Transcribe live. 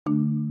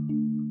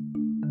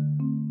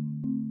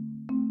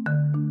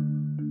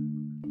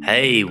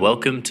Hey,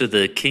 welcome to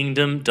the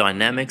Kingdom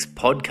Dynamics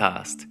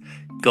podcast.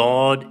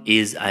 God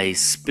is a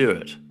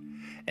spirit,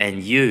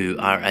 and you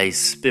are a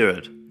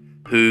spirit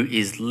who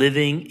is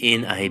living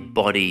in a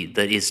body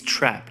that is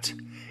trapped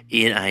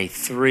in a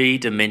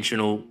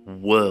three-dimensional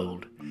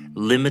world,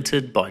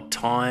 limited by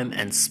time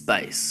and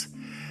space.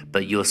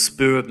 But your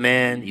spirit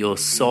man, your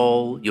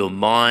soul, your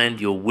mind,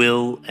 your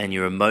will, and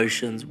your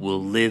emotions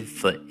will live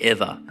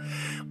forever.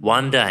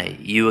 One day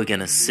you are going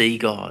to see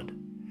God.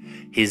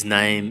 His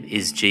name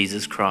is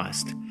Jesus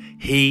Christ.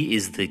 He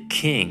is the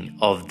King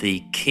of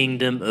the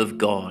kingdom of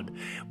God,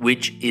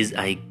 which is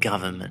a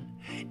government.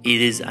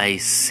 It is a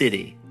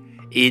city.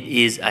 It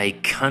is a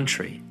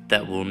country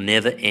that will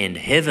never end.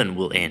 Heaven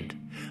will end.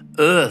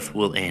 Earth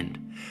will end.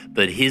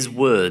 But His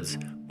words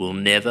will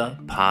never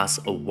pass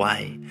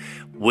away.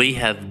 We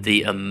have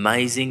the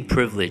amazing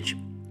privilege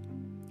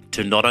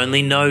to not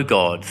only know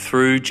God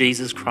through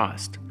Jesus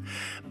Christ,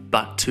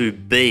 but to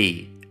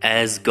be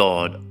as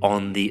God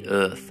on the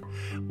earth.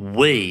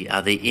 We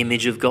are the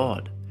image of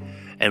God,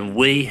 and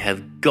we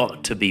have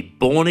got to be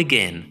born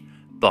again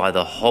by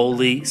the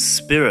Holy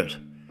Spirit.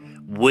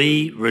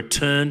 We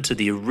return to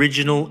the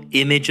original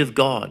image of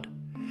God,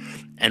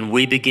 and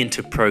we begin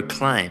to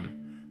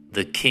proclaim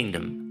the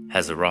kingdom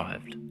has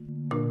arrived.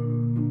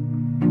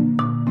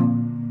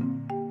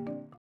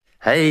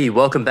 Hey,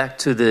 welcome back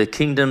to the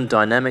Kingdom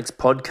Dynamics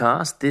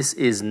podcast. This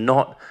is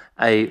not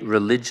a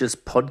religious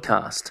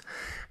podcast.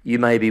 You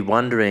may be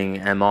wondering,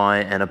 am I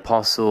an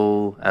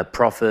apostle, a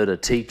prophet, a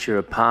teacher,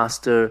 a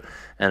pastor,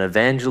 an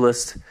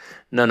evangelist?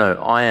 No,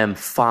 I am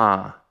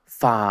far,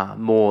 far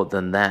more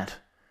than that.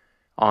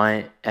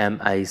 I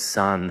am a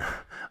son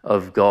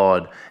of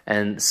God,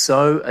 and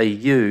so are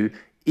you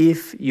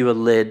if you are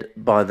led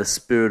by the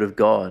Spirit of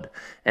God.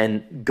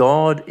 And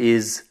God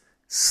is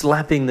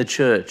slapping the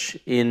church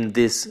in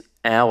this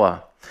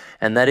hour,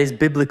 and that is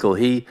biblical.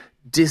 He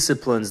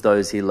disciplines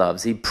those He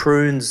loves. He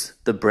prunes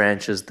the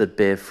branches that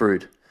bear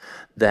fruit,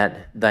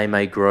 that they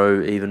may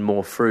grow even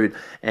more fruit.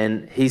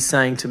 And He's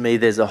saying to me,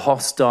 there's a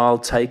hostile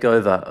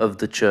takeover of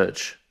the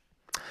church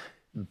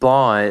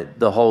by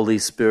the Holy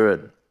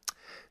Spirit,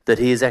 that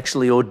He has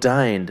actually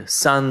ordained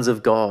sons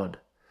of God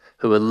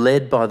who are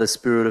led by the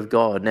Spirit of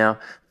God. Now,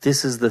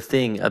 this is the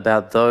thing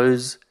about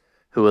those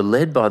who are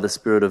led by the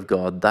Spirit of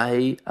God.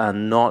 They are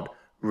not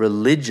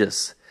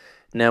religious.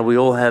 Now, we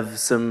all have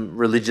some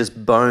religious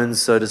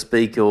bones, so to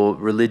speak, or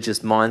religious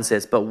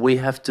mindsets, but we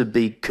have to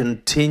be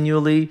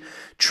continually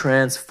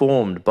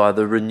transformed by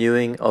the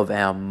renewing of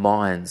our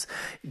minds.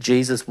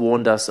 Jesus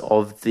warned us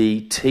of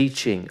the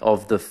teaching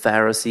of the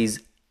Pharisees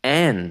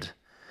and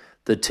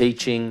the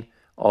teaching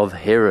of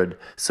Herod.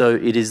 So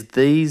it is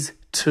these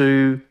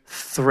two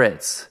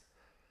threats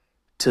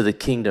to the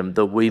kingdom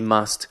that we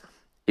must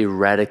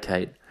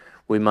eradicate.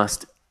 We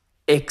must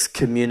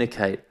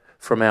excommunicate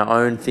from our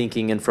own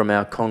thinking and from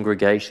our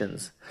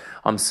congregations.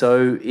 I'm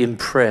so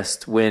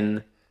impressed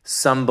when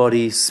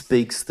somebody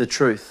speaks the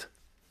truth.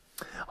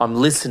 I'm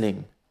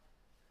listening.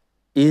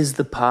 Is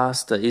the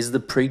pastor, is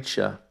the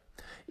preacher,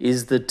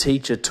 is the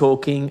teacher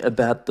talking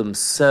about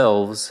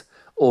themselves,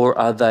 or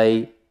are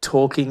they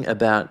talking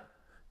about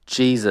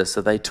Jesus?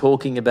 Are they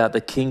talking about the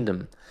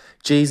kingdom?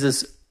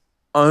 Jesus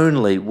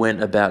only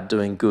went about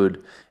doing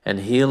good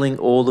and healing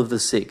all of the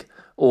sick,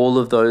 all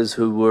of those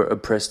who were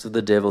oppressed of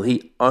the devil.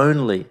 He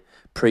only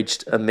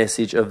preached a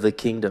message of the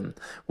kingdom.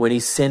 When He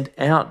sent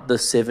out the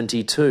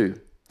 72,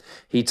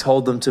 He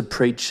told them to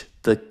preach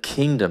the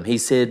kingdom. He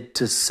said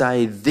to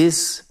say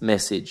this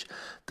message: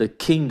 the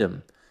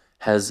kingdom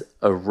has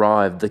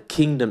arrived. The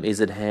kingdom is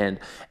at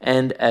hand.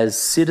 And as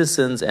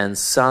citizens and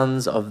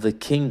sons of the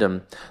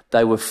kingdom,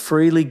 they were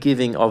freely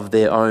giving of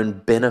their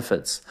own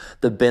benefits,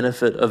 the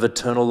benefit of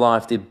eternal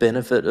life, the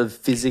benefit of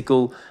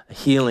physical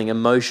healing,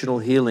 emotional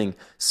healing,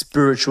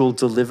 spiritual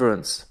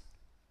deliverance.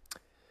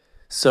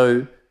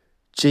 So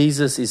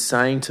Jesus is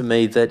saying to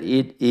me that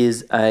it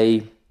is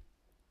a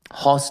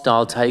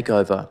hostile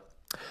takeover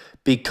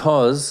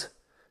because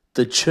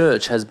the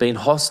church has been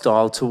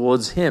hostile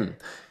towards Him.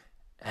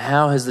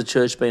 How has the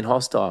church been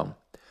hostile?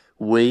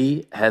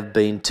 We have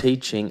been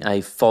teaching a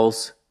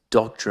false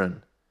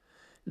doctrine,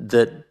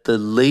 that the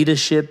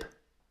leadership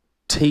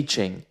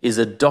teaching is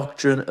a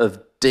doctrine of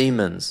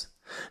demons.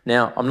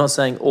 Now, I'm not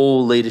saying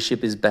all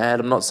leadership is bad.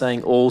 I'm not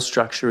saying all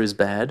structure is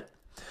bad.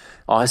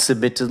 I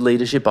submit to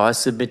leadership. I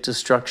submit to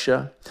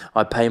structure.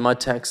 I pay my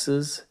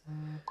taxes.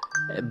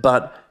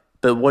 But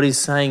what He's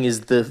saying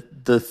is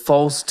the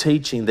false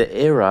teaching, the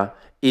error,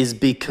 is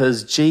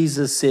because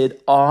Jesus said,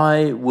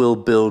 I will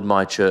build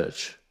my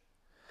church.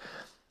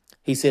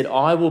 He said,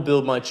 I will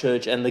build my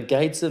church and the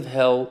gates of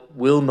hell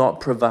will not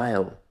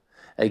prevail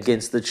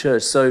against the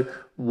church. So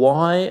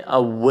why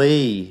are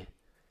we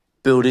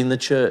building the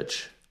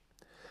church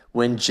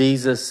when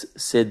Jesus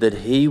said that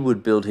He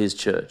would build His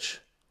church?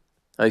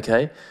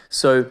 Okay,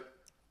 so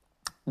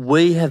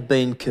we have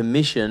been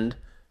commissioned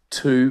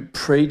to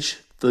preach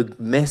the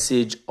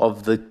message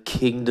of the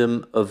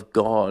kingdom of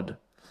God.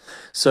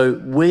 So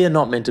we are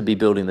not meant to be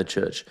building the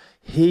church.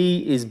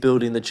 He is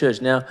building the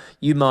church. Now,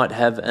 you might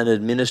have an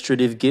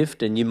administrative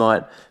gift and you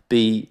might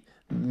be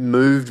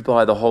moved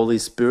by the Holy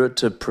Spirit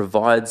to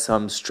provide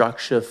some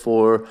structure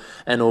for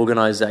an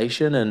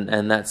organization,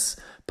 and that's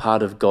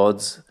part of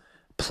God's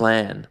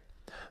plan.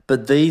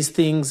 But these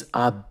things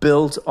are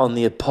built on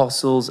the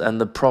apostles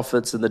and the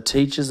prophets and the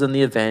teachers and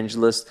the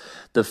evangelists.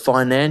 The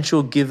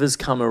financial givers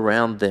come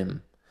around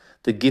them.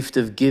 The gift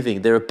of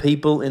giving. There are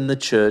people in the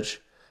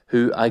church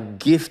who are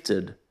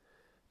gifted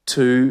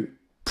to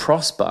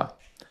prosper,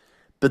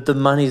 but the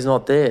money's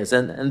not theirs.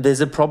 And there's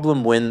a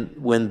problem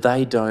when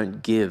they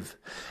don't give.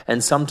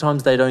 And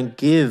sometimes they don't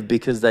give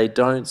because they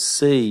don't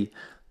see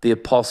the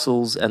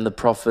apostles and the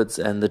prophets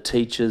and the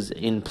teachers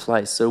in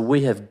place. So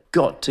we have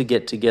got to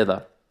get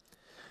together.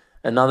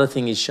 Another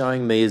thing he's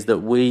showing me is that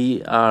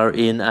we are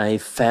in a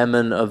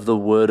famine of the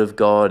Word of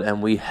God,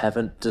 and we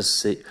haven't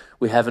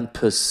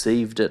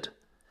perceived it.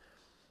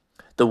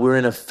 That we're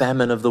in a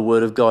famine of the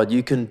Word of God.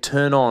 You can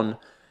turn on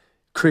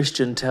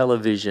Christian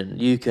television,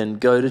 you can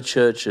go to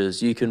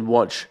churches, you can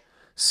watch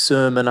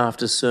sermon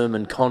after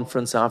sermon,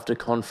 conference after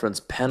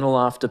conference, panel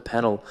after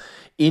panel,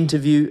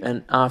 interview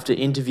and after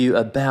interview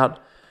about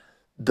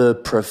the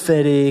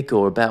prophetic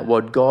or about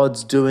what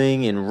God's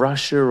doing in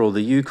Russia or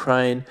the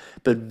Ukraine,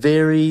 but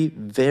very,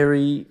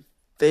 very,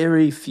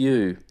 very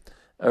few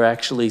are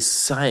actually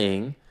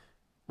saying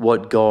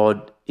what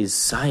God is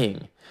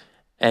saying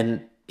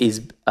and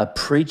are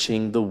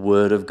preaching the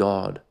Word of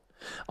God.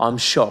 I'm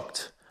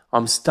shocked.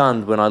 I'm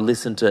stunned when I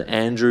listen to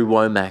Andrew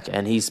Womack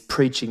and he's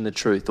preaching the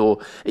truth, or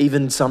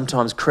even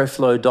sometimes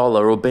Creflo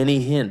Dollar or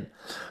Benny Hinn,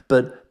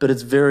 but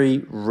it's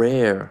very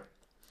rare.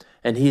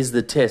 And here's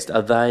the test: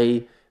 are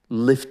they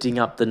lifting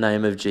up the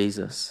name of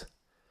Jesus?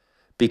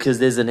 Because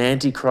there's an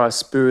antichrist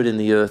spirit in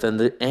the earth, and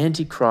the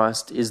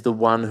antichrist is the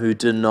one who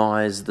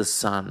denies the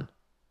Son.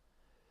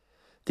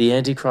 The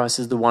antichrist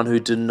is the one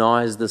who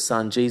denies the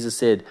Son. Jesus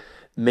said,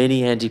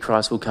 many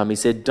antichrists will come. He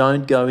said,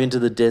 don't go into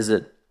the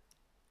desert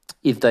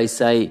if they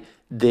say,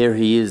 there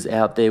he is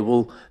out there.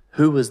 Well,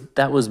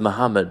 that was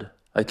Muhammad.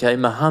 Okay,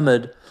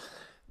 Muhammad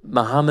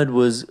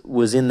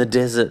was in the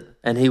desert,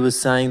 and he was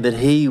saying that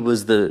he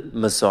was the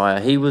Messiah.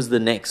 He was the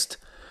next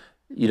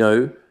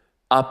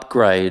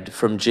upgrade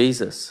from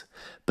Jesus.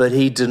 But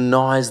he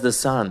denies the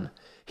Son.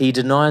 He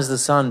denies the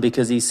Son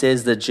because he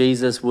says that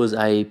Jesus was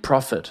a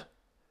prophet,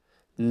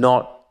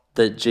 not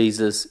that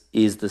Jesus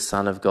is the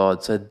Son of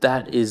God. So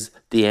that is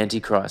the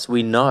Antichrist.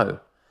 We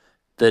know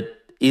that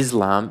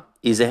Islam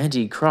is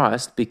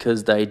Antichrist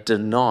because they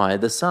deny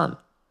the Son.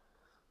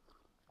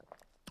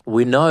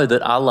 We know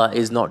that Allah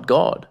is not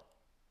God.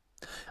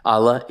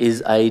 Allah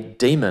is a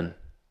demon.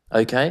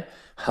 Okay?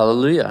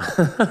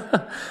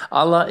 Hallelujah.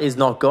 Allah is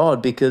not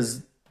God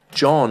because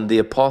John, the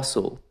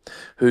apostle,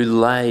 who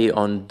lay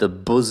on the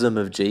bosom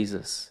of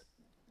Jesus,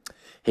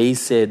 he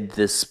said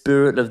the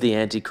spirit of the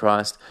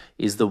Antichrist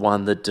is the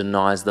one that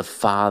denies the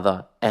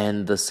Father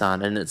and the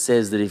Son. And it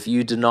says that if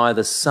you deny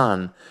the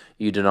Son,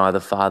 you deny the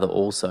Father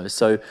also.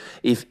 So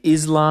if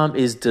Islam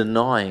is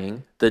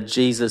denying that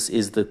Jesus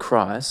is the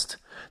Christ,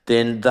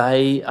 then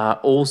they are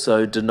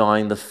also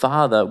denying the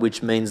Father,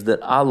 which means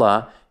that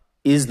Allah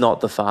is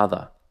not the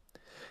Father.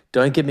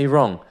 Don't get me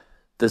wrong.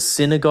 The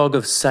synagogue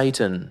of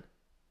Satan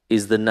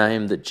is the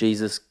name that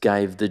Jesus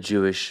gave the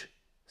Jewish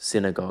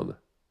synagogue.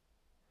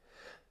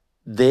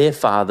 Their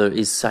father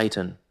is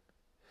Satan.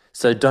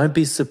 So don't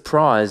be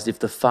surprised if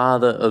the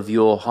father of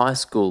your high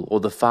school or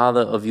the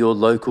father of your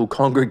local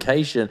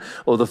congregation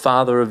or the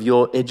father of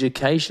your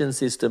education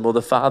system or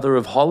the father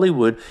of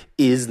Hollywood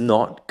is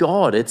not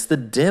God. It's the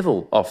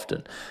devil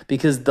often,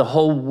 because the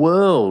whole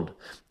world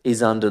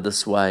is under the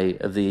sway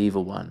of the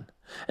evil one.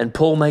 And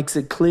Paul makes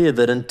it clear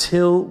that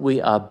until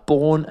we are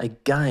born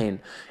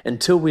again,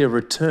 until we are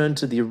returned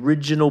to the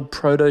original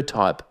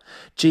prototype,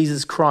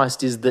 Jesus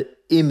Christ is the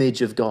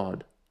image of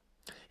God.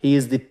 He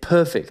is the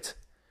perfect,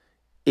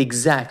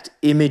 exact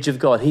image of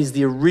God. He's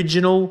the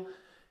original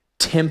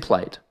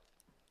template.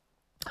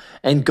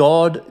 And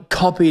God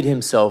copied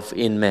himself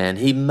in man.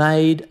 He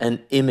made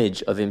an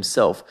image of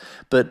himself.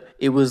 But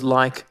it was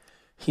like,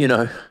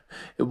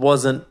 it was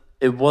an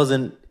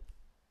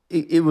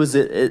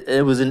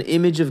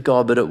image of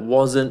God, but it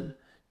wasn't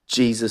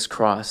Jesus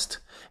Christ.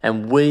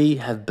 And we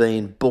have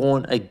been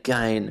born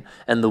again,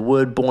 and the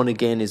word born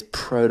again is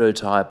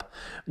prototype.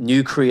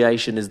 New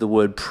creation is the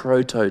word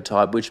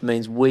prototype, which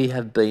means we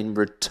have been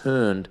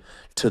returned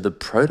to the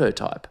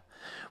prototype,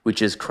 which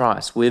is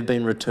Christ. We've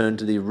been returned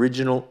to the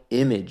original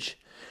image,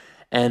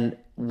 and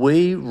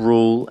we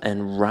rule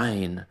and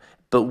reign.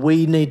 But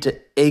we need to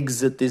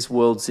exit this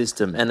world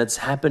system, and it's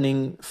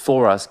happening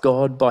for us.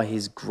 God, by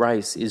his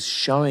grace, is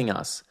showing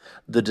us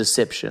the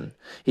deception.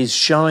 He's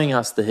showing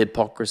us the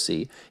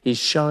hypocrisy. He's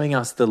showing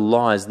us the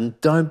lies. And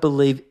don't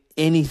believe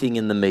anything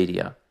in the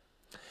media.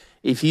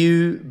 If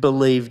you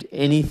believed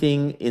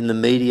anything in the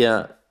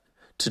media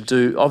to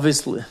do,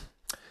 obviously,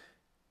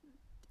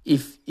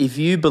 if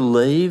you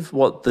believe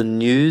what the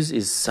news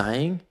is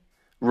saying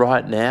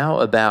right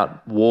now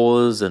about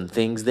wars and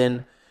things,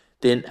 then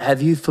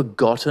have you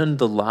forgotten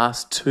the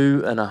last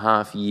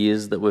 2.5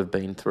 years that we've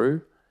been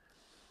through?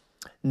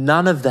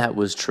 None of that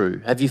was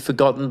true. Have you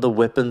forgotten the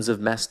weapons of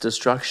mass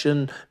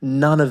destruction?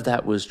 None of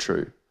that was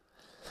true.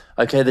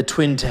 Okay, the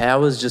Twin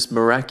Towers just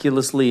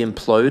miraculously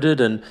imploded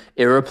and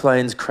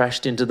aeroplanes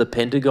crashed into the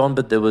Pentagon,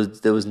 but there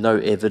was no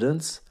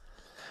evidence.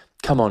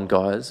 Come on,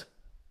 guys.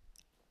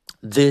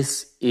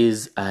 This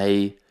is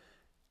a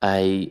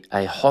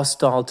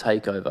hostile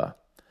takeover.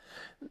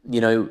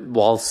 You know,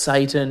 while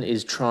Satan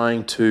is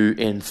trying to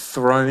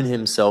enthrone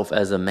himself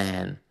as a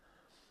man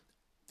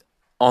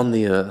on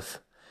the earth,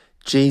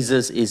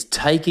 Jesus is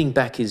taking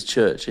back his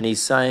church, and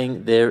he's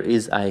saying there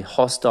is a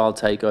hostile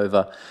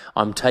takeover.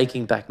 I'm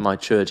taking back my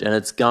church, and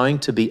it's going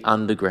to be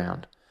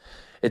underground.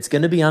 It's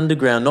going to be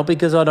underground, not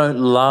because I don't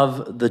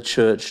love the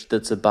church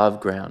that's above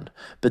ground,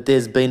 but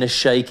there's been a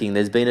shaking,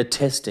 there's been a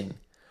testing,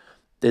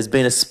 there's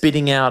been a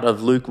spitting out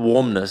of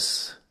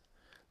lukewarmness.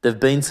 There've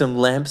been some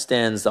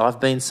lampstands, I've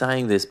been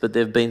saying this, but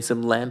there've been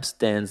some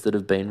lampstands that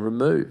have been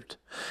removed.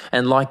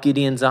 And like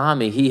Gideon's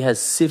army, he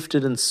has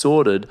sifted and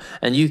sorted,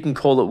 and you can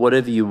call it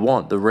whatever you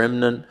want, the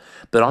remnant,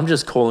 but I'm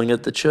just calling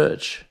it the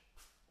church.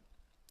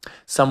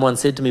 Someone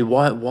said to me,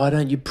 why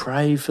don't you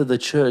pray for the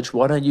church?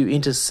 Why don't you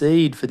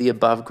intercede for the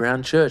above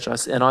ground church?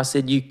 And I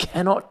said, you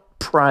cannot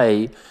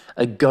pray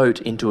a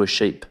goat into a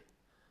sheep.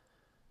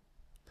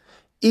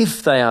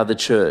 If they are the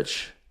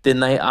church, then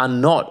they are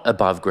not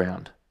above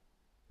ground.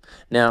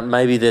 Now,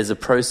 maybe there's a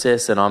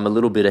process and I'm a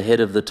little bit ahead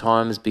of the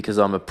times because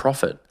I'm a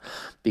prophet,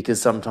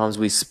 because sometimes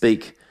we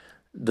speak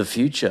the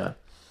future.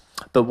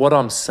 But what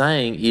I'm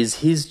saying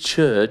is his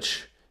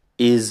church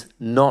is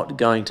not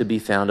going to be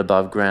found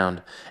above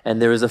ground.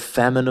 And there is a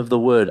famine of the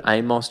word,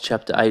 Amos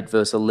chapter 8,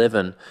 verse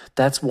 11.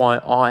 That's why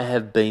I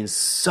have been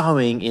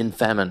sowing in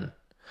famine.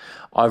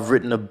 I've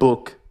written a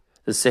book.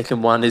 The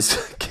second one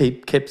is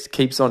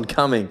keeps on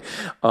coming.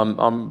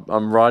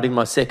 I'm writing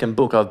my second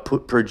book. I've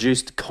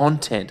produced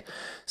content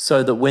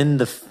so that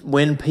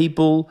when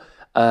people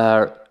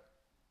are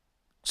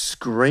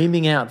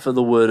screaming out for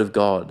the word of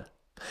God,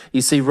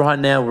 you see, right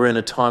now we're in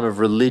a time of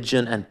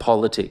religion and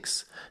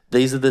politics.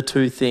 These are the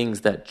two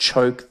things that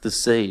choke the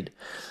seed.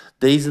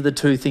 These are the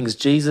two things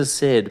Jesus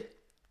said,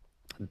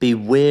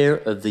 beware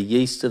of the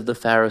yeast of the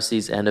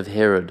Pharisees and of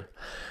Herod.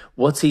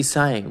 What's he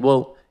saying?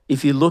 Well,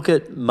 if you look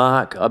at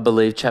Mark, I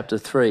believe, chapter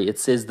 3, it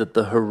says that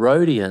the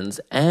Herodians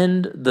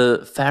and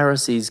the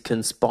Pharisees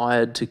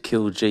conspired to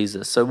kill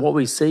Jesus. So what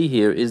we see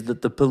here is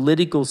that the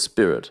political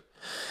spirit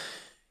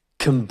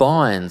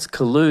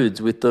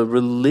colludes with the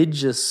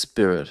religious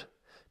spirit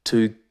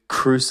to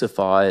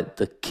crucify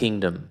the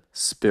kingdom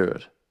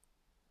spirit.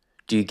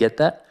 Do you get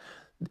that?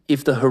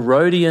 If the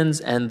Herodians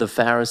and the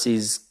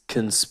Pharisees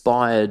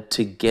conspired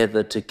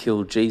together to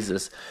kill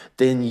Jesus,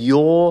 then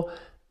your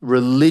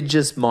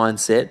religious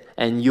mindset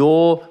and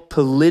your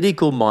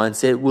political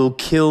mindset will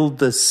kill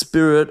the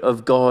Spirit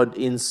of God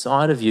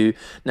inside of you.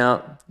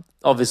 Now,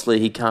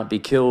 obviously, he can't be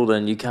killed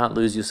and you can't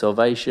lose your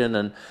salvation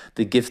and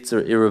the gifts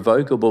are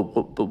irrevocable.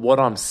 But what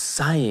I'm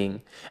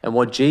saying and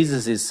what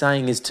Jesus is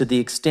saying is, to the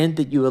extent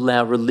that you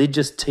allow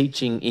religious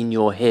teaching in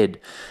your head,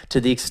 to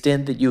the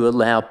extent that you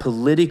allow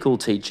political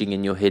teaching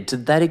in your head, to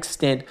that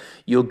extent,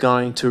 you're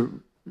going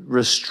to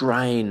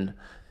restrain,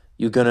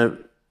 you're going to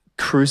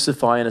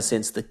crucify, in a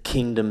sense, the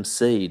kingdom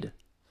seed.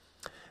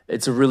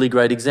 It's a really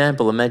great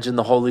example. Imagine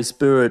the Holy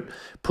Spirit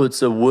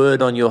puts a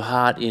word on your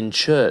heart in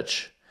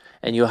church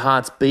and your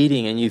heart's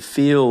beating and you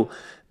feel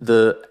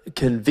the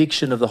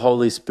conviction of the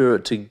Holy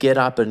Spirit to get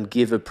up and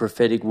give a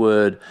prophetic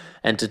word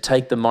and to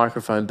take the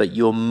microphone, but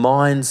your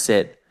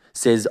mindset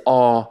says,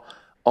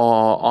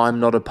 I'm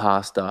not a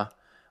pastor,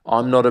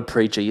 I'm not a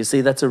preacher. You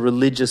see, that's a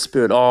religious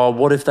spirit.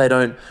 What if they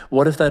don't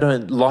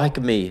like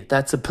me?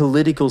 That's a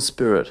political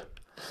spirit.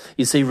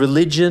 You see,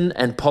 religion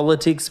and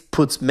politics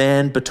puts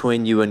man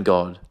between you and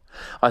God.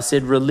 I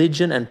said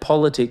religion and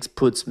politics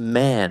puts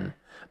man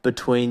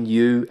between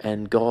you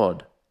and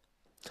God.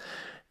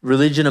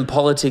 Religion and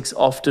politics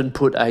often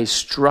put a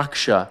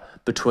structure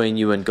between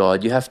you and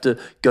God. You have to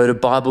go to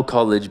Bible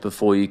college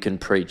before you can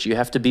preach. You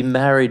have to be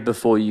married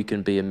before you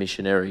can be a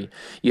missionary.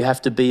 You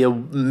have to be a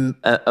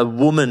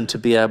woman to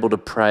be able to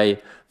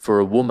pray for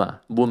a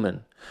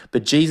woman.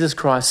 But Jesus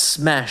Christ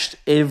smashed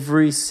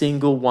every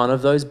single one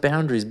of those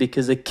boundaries,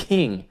 because a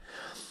king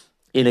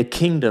in a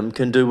kingdom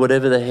can do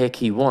whatever the heck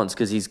he wants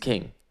because he's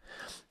king.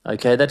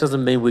 Okay, that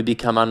doesn't mean we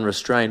become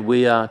unrestrained.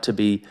 We are to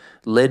be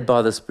led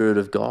by the Spirit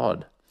of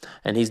God.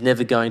 And he's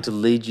never going to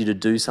lead you to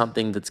do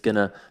something that's going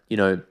to,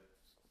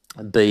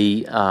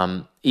 be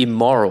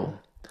immoral.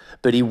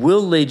 But he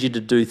will lead you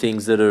to do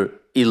things that are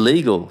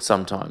illegal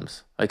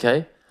sometimes,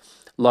 okay?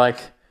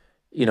 Like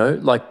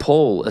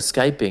Paul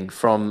escaping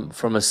from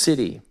a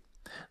city,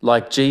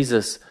 like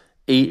Jesus,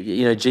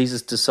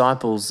 Jesus'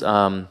 disciples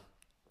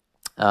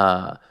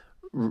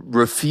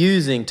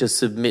refusing to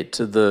submit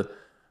to the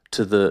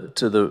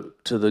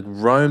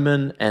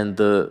Roman and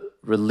the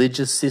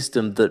religious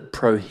system that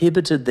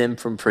prohibited them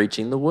from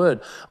preaching the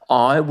word.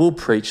 I will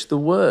preach the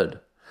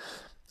word.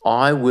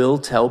 I will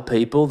tell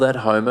people that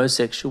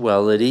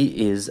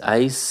homosexuality is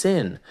a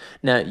sin.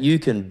 Now, you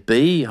can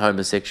be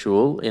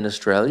homosexual in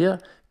Australia.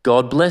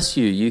 God bless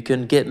you. You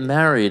can get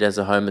married as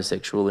a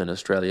homosexual in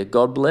Australia.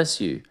 God bless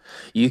you.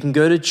 You can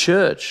go to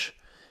church.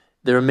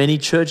 There are many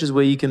churches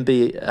where you can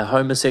be a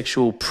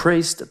homosexual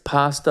priest,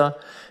 pastor.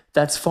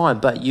 That's fine,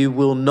 but you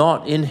will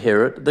not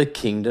inherit the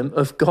kingdom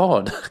of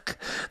God.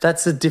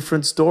 That's a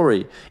different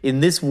story. In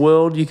this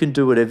world, you can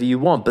do whatever you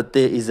want, but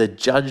there is a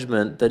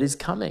judgment that is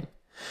coming.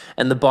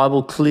 And the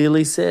Bible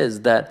clearly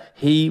says that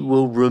he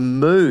will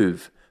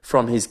remove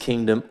from his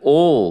kingdom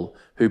all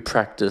who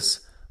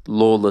practice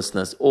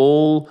lawlessness,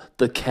 all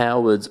the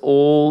cowards,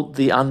 all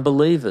the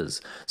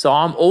unbelievers. So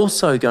I'm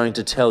also going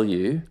to tell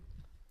you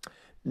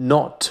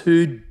not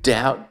to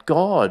doubt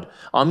God.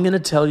 I'm going to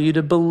tell you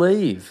to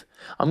believe.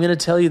 I'm going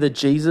to tell you that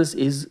Jesus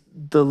is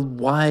the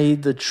way,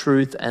 the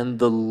truth, and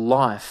the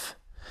life.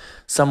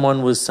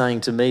 Someone was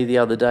saying to me the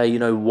other day,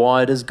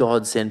 why does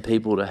God send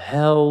people to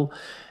hell?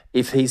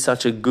 If he's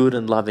such a good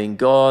and loving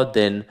God,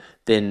 then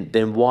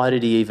why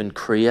did he even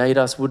create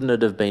us? Wouldn't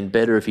it have been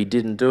better if he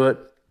didn't do it?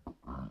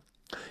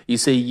 You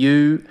see,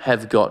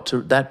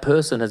 that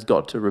person has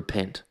got to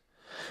repent,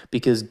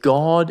 because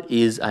God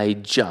is a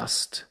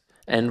just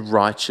and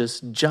righteous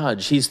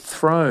judge. His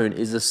throne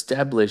is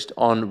established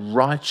on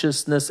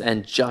righteousness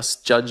and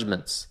just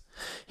judgments.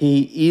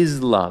 He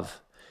is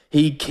love.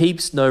 He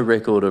keeps no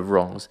record of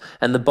wrongs.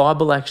 And the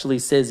Bible actually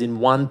says in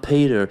 1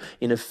 Peter,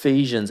 in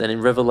Ephesians, and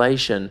in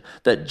Revelation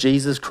that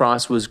Jesus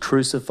Christ was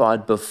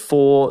crucified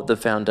before the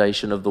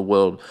foundation of the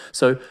world.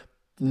 So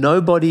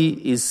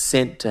nobody is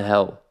sent to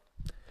hell.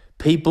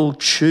 People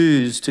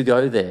choose to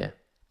go there.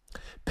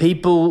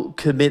 People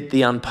commit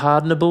the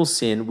unpardonable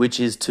sin, which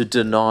is to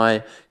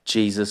deny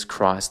Jesus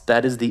Christ.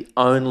 That is the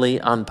only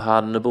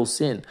unpardonable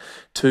sin,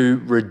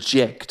 to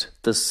reject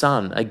the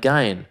Son.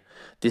 Again,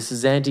 this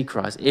is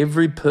Antichrist.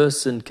 Every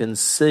person can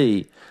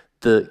see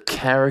the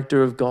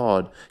character of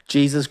God.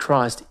 Jesus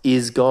Christ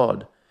is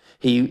God.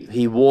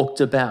 He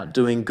walked about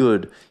doing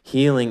good,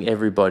 healing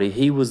everybody.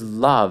 He was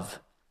love.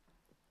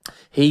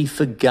 He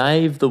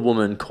forgave the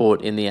woman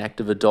caught in the act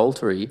of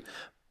adultery,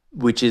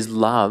 which is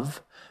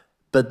love.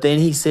 But then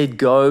he said,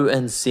 go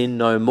and sin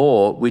no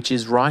more, which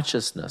is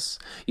righteousness.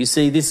 You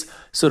see, this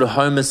sort of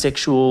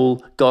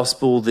homosexual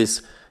gospel,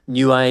 this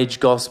New Age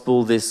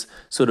gospel, this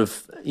sort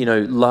of,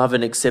 love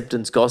and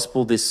acceptance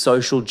gospel, this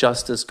social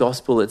justice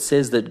gospel, it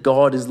says that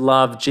God is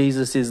love,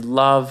 Jesus is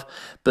love,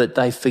 but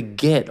they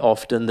forget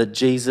often that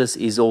Jesus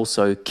is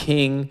also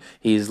King,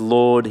 he is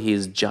Lord, he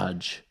is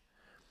Judge.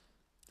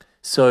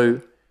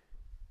 So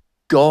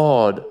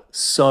God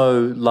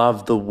so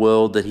loved the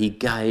world that he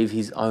gave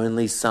his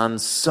only Son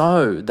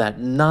so that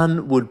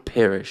none would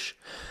perish.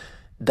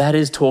 That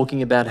is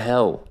talking about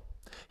hell.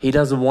 He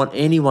doesn't want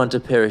anyone to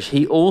perish.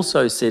 He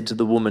also said to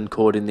the woman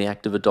caught in the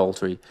act of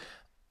adultery,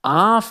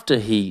 after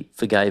he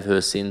forgave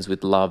her sins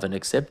with love and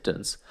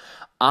acceptance,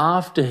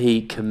 after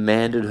he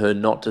commanded her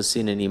not to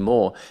sin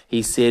anymore,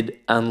 he said,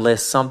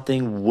 unless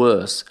something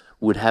worse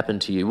would happen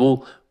to you.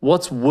 Well,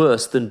 what's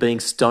worse than being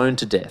stoned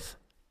to death?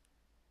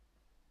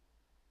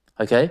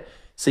 Okay?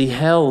 See,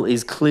 hell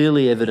is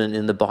clearly evident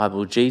in the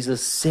Bible.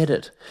 Jesus said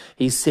it.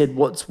 He said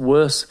what's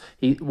worse,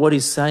 what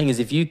he's saying is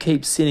if you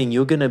keep sinning,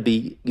 you're going to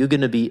be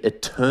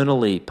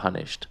eternally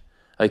punished.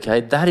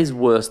 Okay? That is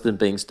worse than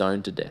being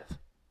stoned to death.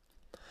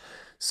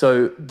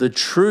 So the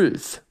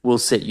truth will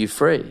set you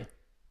free.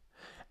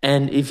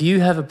 And if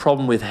you have a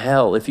problem with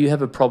hell, if you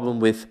have a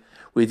problem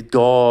with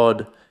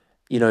God,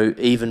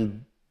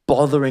 even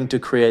bothering to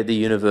create the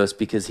universe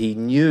because he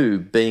knew,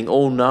 being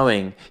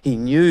all-knowing, he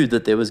knew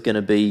that there was going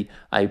to be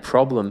a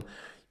problem,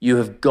 you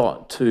have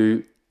got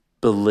to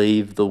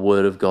believe the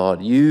word of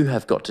God. You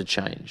have got to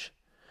change.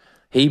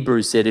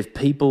 Hebrews said, if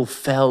people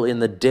fell in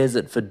the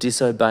desert for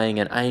disobeying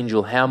an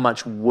angel, how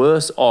much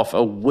worse off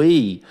are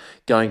we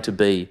going to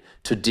be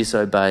to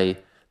disobey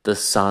the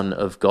Son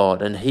of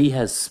God? And he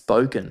has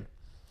spoken.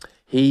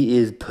 He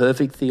is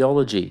perfect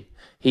theology.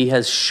 He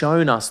has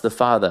shown us the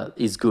Father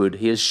is good.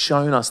 He has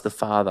shown us the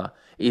Father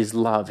is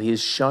love. He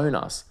has shown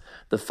us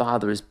the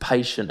Father is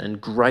patient and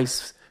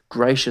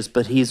gracious,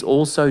 but he is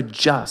also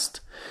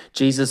just.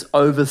 Jesus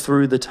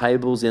overthrew the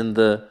tables in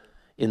the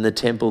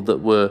temple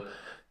that were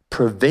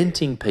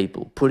preventing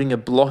people, putting a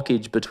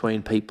blockage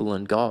between people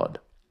and God.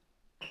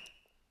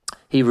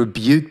 He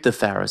rebuked the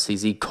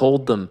Pharisees. He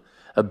called them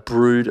a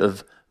brood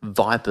of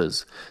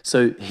vipers.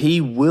 So he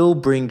will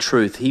bring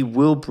truth. He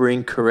will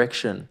bring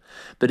correction.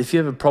 But if you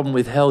have a problem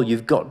with hell,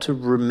 you've got to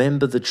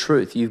remember the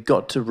truth. You've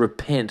got to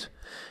repent.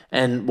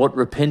 And what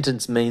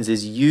repentance means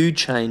is you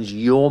change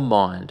your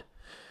mind.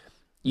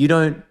 You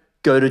don't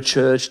go to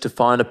church to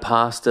find a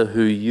pastor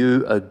who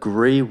you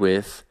agree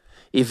with.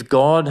 If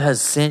God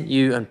has sent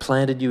you and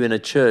planted you in a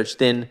church,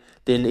 then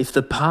if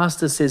the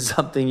pastor says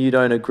something you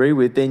don't agree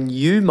with, then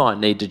you might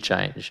need to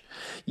change.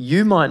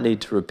 You might need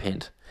to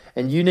repent.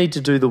 And you need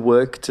to do the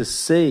work to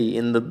see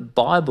in the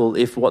Bible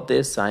if what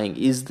they're saying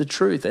is the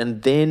truth.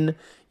 And then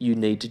you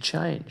need to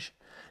change.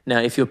 Now,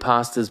 if your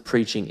pastor's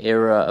preaching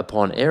error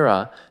upon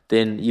error,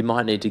 then you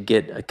might need to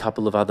get a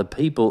couple of other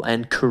people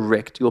and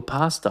correct your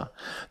pastor.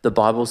 The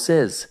Bible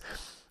says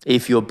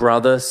If your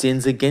brother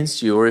sins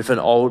against you, or if a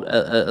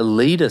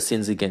leader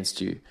sins against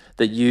you,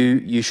 that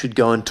you should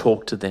go and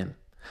talk to them.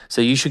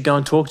 So you should go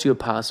and talk to your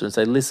pastor and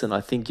say, listen, I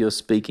think you're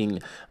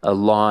speaking a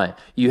lie.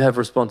 You have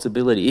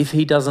responsibility. If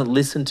he doesn't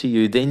listen to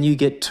you, then you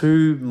get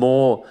two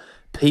more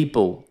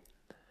people,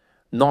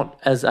 not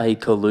as a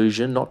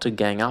collusion, not to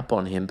gang up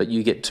on him, but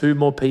you get two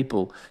more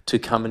people to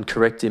come and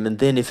correct him. And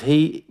then if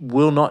he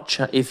will not,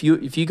 if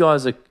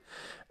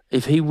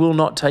he will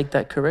not take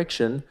that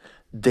correction,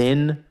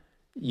 then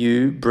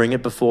you bring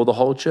it before the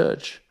whole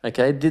church.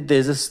 Okay,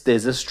 there's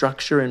a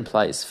structure in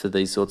place for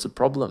these sorts of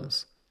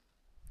problems.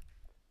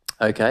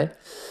 Okay,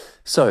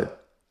 so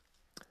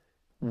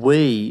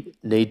we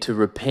need to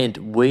repent.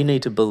 We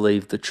need to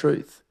believe the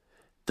truth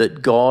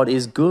that God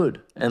is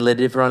good, and let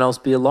everyone else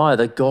be a liar,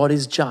 that God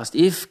is just.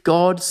 If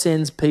God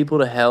sends people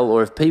to hell,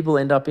 or if people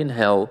end up in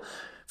hell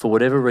for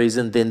whatever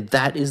reason, then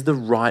that is the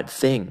right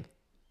thing,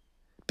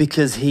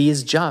 because he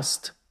is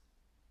just.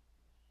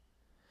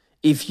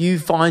 If you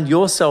find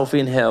yourself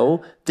in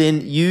hell,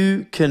 then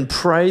you can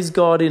praise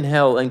God in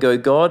hell and go,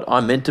 God,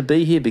 I'm meant to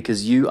be here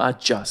because you are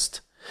just.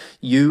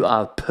 You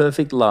are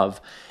perfect love,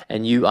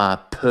 and you are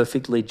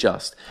perfectly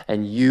just,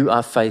 and you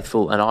are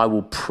faithful, and I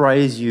will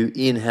praise you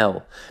in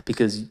hell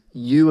because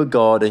you are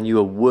God and you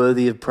are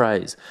worthy of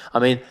praise. I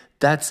mean,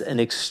 that's an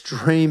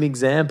extreme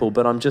example,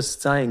 but I'm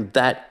just saying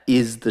that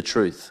is the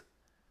truth.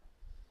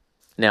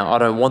 Now, I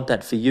don't want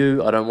that for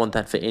you. I don't want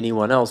that for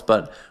anyone else,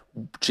 but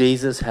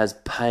Jesus has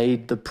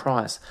paid the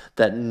price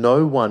that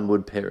no one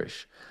would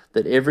perish,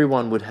 that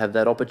everyone would have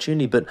that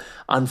opportunity. But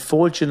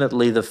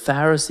unfortunately, the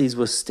Pharisees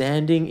were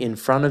standing in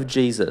front of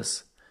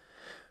Jesus,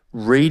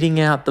 reading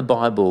out the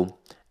Bible,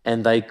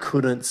 and they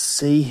couldn't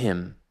see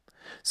him.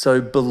 So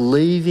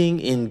believing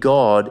in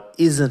God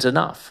isn't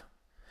enough.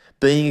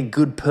 Being a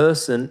good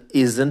person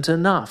isn't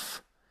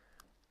enough.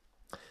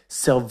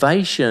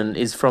 Salvation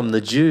is from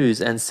the Jews,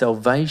 and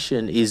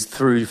salvation is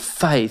through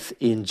faith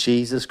in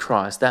Jesus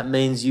Christ. That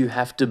means you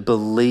have to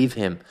believe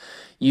him.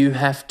 You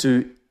have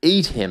to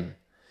eat him.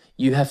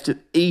 You have to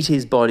eat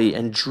his body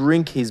and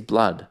drink his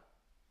blood,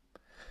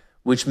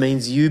 which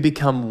means you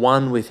become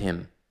one with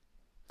him.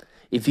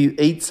 If you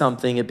eat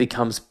something, it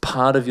becomes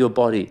part of your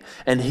body,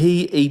 and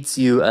he eats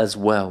you as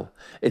well.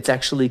 It's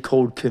actually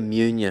called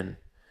communion.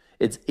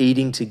 It's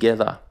eating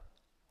together.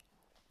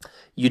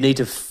 You need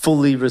to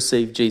fully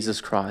receive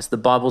Jesus Christ. The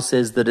Bible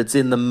says that it's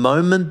in the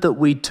moment that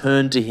we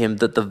turn to him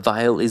that the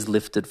veil is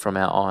lifted from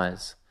our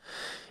eyes.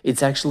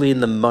 It's actually in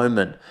the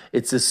moment.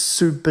 It's a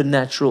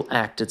supernatural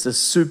act. It's a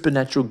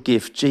supernatural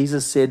gift.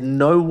 Jesus said,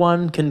 no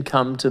one can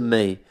come to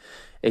me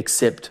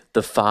except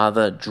the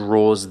Father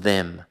draws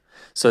them.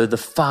 So the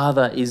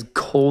Father is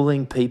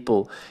calling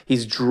people.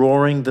 He's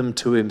drawing them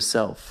to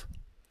himself.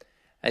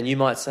 And you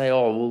might say,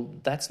 oh, well,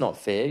 that's not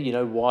fair. You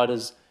know, why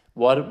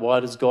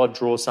does God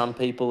draw some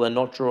people and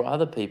not draw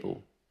other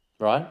people,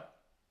 right?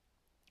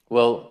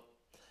 Well,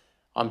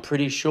 I'm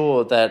pretty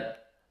sure that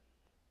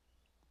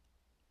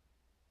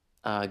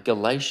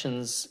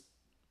Galatians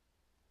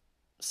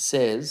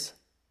says,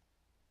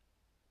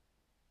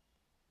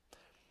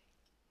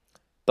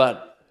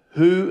 but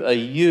who are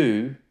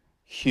you,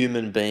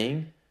 human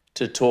being,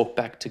 to talk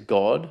back to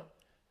God?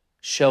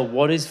 Shall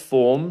what is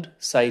formed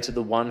say to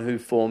the one who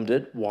formed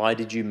it, why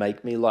did you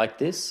make me like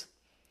this?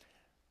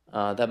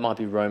 That might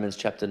be Romans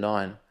chapter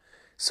 9.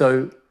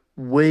 So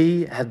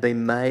we have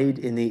been made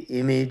in the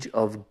image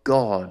of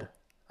God,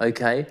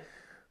 okay?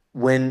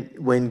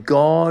 When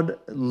God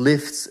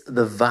lifts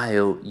the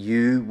veil,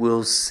 you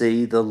will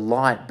see the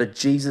light. But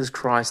Jesus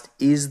Christ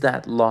is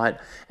that light,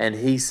 and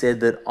he said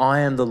that I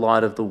am the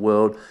light of the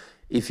world.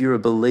 If you're a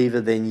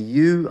believer, then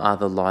you are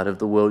the light of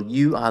the world.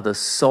 You are the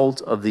salt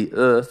of the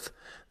earth.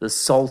 The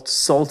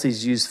salt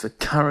is used for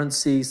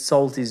currency.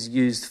 Salt is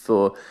used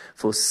for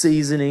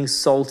seasoning.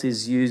 Salt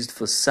is used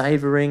for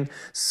savoring.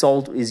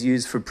 Salt is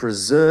used for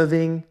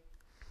preserving.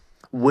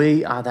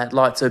 We are that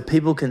light. So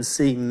people can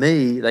see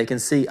me, they can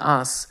see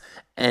us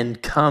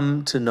and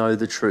come to know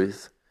the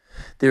truth.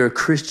 There are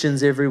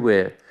Christians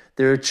everywhere.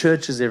 There are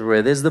churches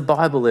everywhere. There's the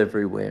Bible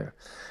everywhere.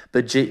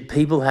 But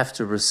people have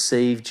to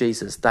receive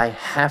Jesus. They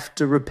have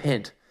to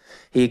repent.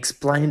 He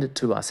explained it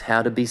to us,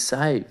 how to be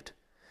saved.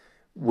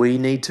 We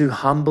need to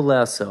humble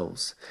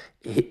ourselves.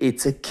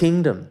 It's a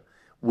kingdom.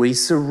 We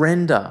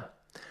surrender.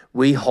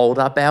 We hold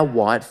up our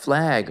white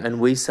flag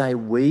and we say,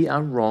 we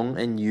are wrong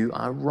and you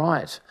are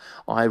right.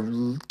 I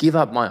give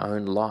up my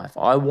own life.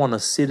 I want a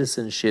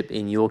citizenship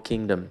in your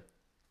kingdom.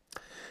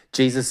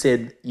 Jesus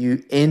said,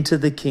 you enter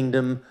the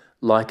kingdom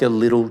like a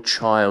little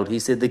child. He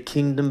said, the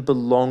kingdom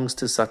belongs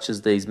to such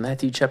as these.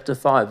 Matthew chapter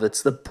 5,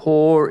 it's the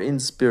poor in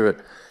spirit.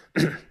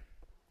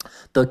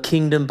 The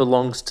kingdom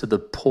belongs to the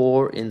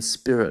poor in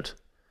spirit.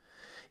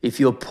 If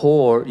you're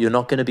poor, you're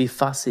not going to be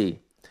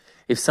fussy.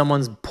 If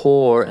someone's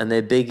poor and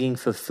they're begging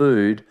for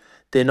food,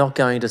 they're not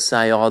going to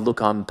say, oh,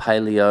 look, I'm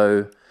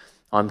paleo,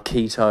 I'm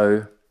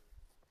keto.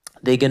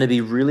 They're going to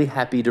be really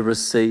happy to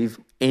receive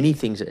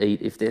anything to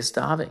eat if they're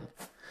starving.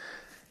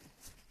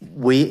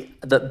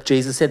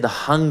 Jesus said, the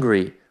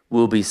hungry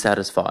will be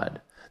satisfied.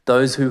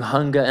 Those who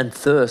hunger and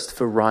thirst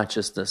for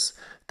righteousness,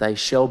 they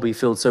shall be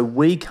filled. So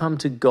we come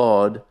to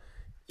God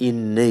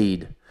in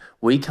need.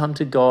 We come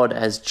to God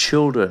as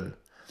children.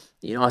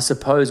 I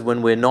suppose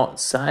when we're not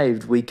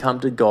saved, we come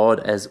to God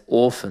as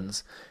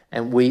orphans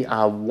and we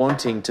are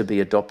wanting to be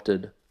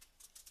adopted.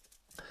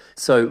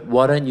 So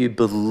why don't you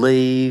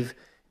believe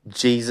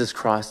Jesus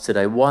Christ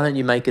today? Why don't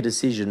you make a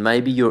decision?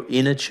 Maybe you're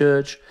in a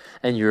church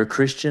and you're a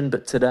Christian,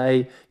 but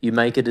today you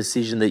make a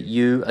decision that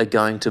you are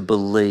going to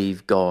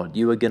believe God.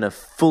 You are going to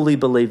fully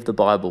believe the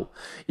Bible.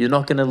 You're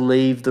not going to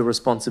leave the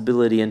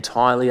responsibility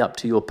entirely up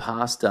to your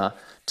pastor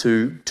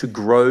to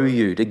grow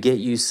you, to get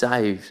you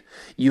saved.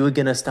 You are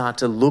going to start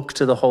to look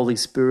to the Holy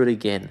Spirit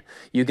again.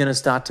 You're going to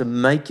start to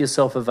make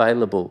yourself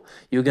available.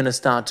 You're going to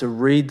start to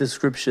read the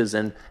scriptures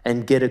and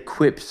get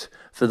equipped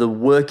for the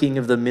working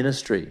of the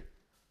ministry.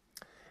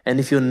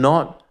 And if you're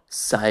not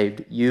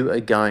saved, you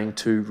are going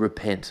to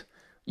repent.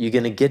 You're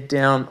going to get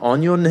down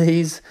on your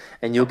knees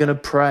and you're going to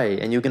pray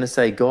and you're going to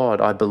say,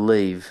 God, I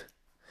believe.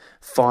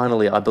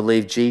 Finally, I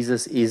believe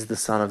Jesus is the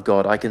Son of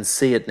God. I can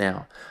see it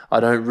now. I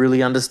don't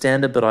really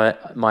understand it,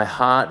 but my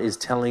heart is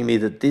telling me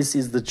that this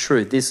is the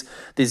truth.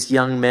 This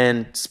young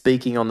man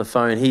speaking on the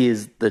phone, he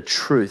is the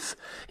truth.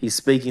 He's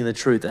speaking the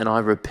truth, and I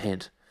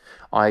repent.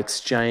 I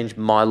exchange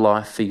my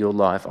life for your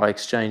life. I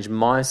exchange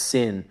my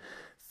sin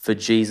for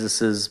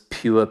Jesus's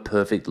pure,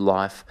 perfect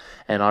life,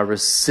 and I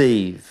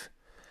receive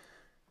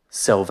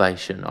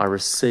salvation. I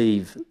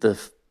receive the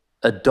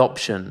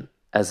adoption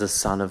as a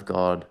son of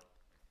God.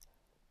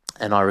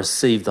 And I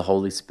receive the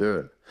Holy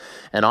Spirit.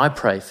 And I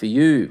pray for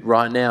you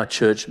right now,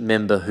 church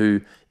member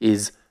who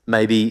is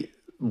maybe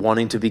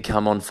wanting to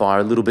become on fire,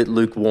 a little bit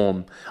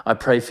lukewarm. I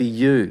pray for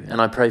you, and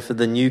I pray for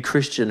the new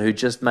Christian who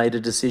just made a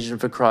decision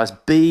for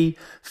Christ. Be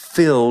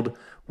filled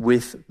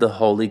with the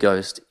Holy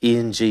Ghost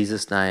in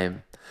Jesus'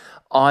 name.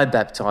 I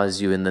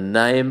baptize you in the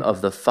name of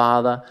the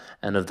Father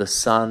and of the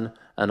Son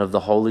and of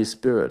the Holy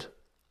Spirit.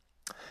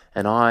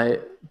 And I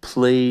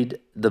plead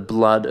the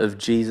blood of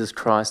Jesus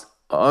Christ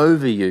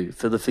over you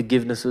for the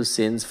forgiveness of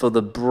sins, for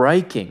the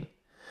breaking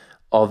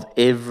of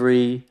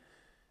every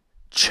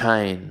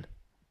chain.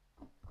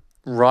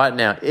 Right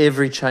now,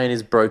 every chain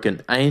is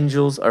broken.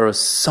 Angels are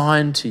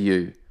assigned to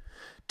you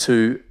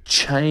to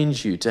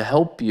change you, to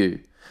help you,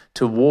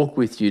 to walk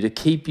with you, to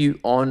keep you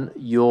on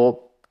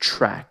your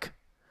track.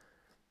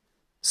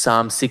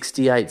 Psalm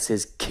 68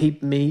 says,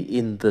 keep me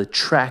in the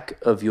track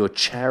of your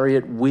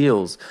chariot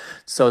wheels.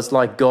 So it's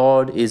like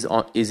God is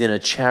in a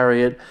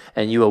chariot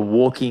and you are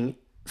walking,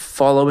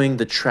 following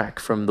the track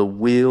from the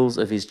wheels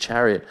of his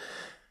chariot.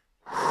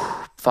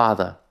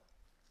 Father,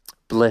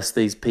 bless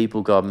these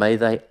people, God. May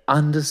they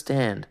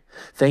understand.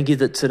 Thank you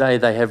that today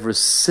they have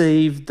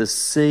received the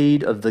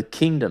seed of the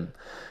kingdom.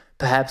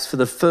 Perhaps for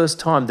the first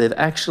time, they've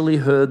actually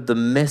heard the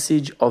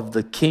message of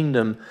the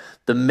kingdom,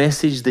 the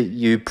message that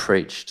you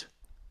preached.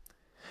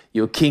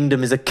 Your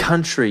kingdom is a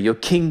country. Your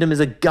kingdom is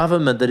a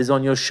government that is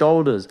on your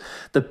shoulders.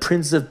 The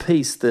Prince of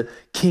Peace, the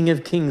King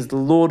of Kings, the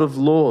Lord of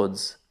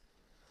Lords.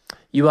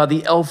 You are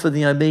the Alpha,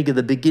 the Omega,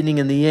 the beginning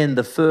and the end,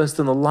 the first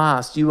and the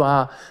last. You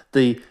are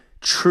the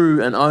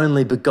true and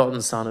only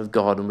begotten Son of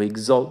God, and we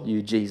exalt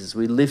you, Jesus.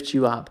 We lift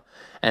you up,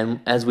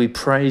 and as we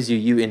praise you,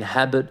 you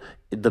inhabit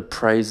the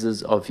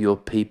praises of your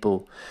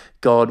people.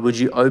 God, would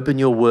you open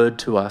your word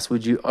to us?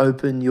 Would you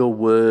open your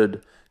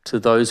word to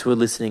those who are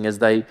listening as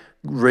they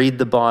read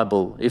the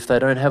Bible? If they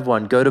don't have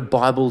one, go to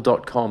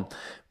bible.com.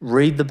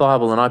 Read the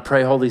Bible, and I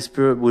pray Holy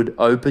Spirit would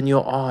open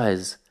your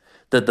eyes,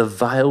 that the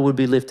veil would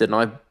be lifted. And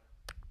I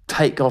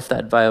take off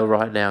that veil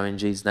right now in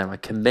Jesus' name. I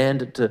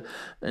command it to,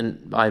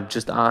 and I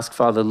just ask,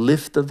 Father,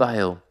 lift the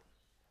veil.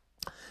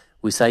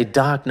 We say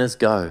darkness,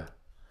 go.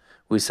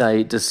 We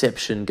say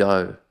deception,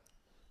 go.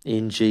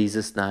 In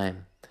Jesus'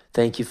 name.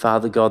 Thank you,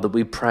 Father God, that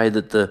we pray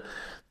that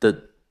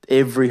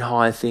every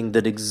high thing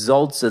that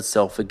exalts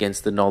itself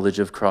against the knowledge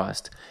of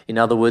Christ, in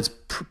other words,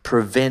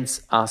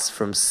 prevents us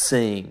from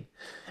seeing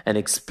and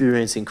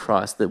experiencing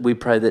Christ, that we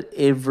pray that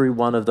every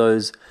one of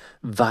those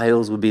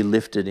veils will be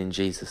lifted in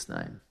Jesus'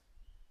 name.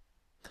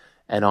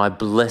 And I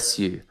bless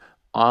you.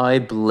 I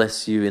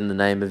bless you in the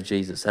name of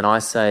Jesus. And I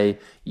say,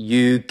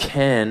 you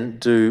can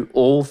do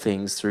all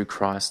things through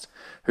Christ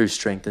who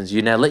strengthens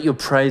you. Now let your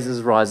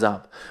praises rise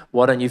up.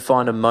 Why don't you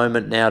find a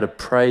moment now to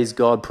praise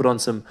God? Put on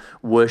some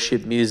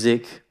worship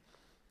music.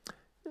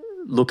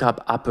 Look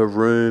up Upper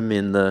Room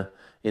in the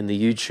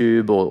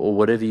YouTube or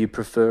whatever you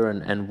prefer,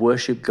 and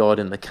worship God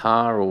in the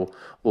car,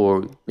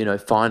 or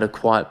find a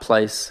quiet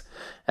place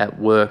at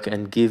work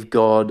and give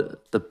God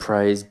the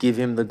praise, give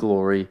him the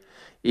glory.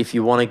 If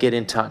you want to get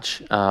in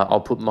touch, I'll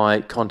put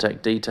my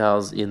contact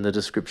details in the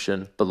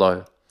description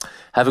below.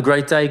 Have a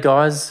great day,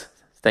 guys.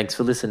 Thanks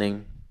for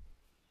listening.